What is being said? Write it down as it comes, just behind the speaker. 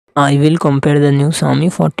I will compare the new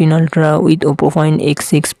Xiaomi 14 Ultra with Oppo Find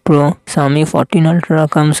X6 Pro. Xiaomi 14 Ultra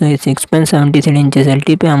comes with 6.73 inches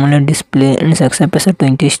LTP AMOLED display and success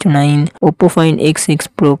capacitor 20:9. Oppo Find X6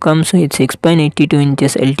 Pro comes with 6.82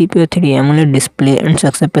 inches LTP 3 AMOLED display and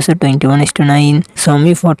success capacitor 21:9.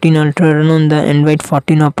 Xiaomi 14 Ultra run on the Android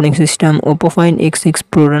 14 operating system. Oppo Find X6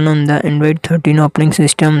 Pro run on the Android 13 operating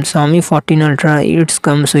system. Xiaomi 14 Ultra it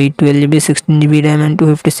comes with 12GB 16GB RAM and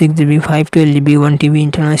 256GB 512GB 1TB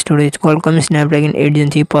internal storage. Qualcomm Snapdragon 8 Gen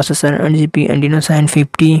 3 processor, 8GB Adreno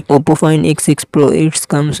 750. Oppo Find X6 Pro it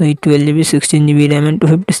comes with 12GB 16GB RAM and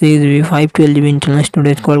 256GB 512GB internal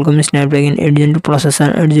storage. Qualcomm Snapdragon 8 Gen 2 processor,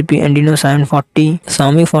 8GB Adreno 740.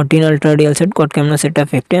 Xiaomi 14 Ultra real set quad camera setup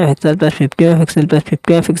 50MP plus 50MP plus 50MP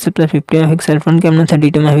plus 50MP front camera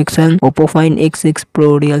 32MP. Oppo Find X6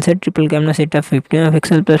 Pro real set triple camera setup 50MP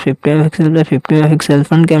plus 50MP plus 50MP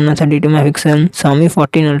front camera 32MP. Xiaomi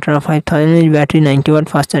 14 Ultra 5000mAh battery 90W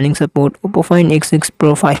fast charging support. Oppo Find X6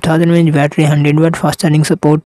 Pro 5000mAh battery 100W fast charging support.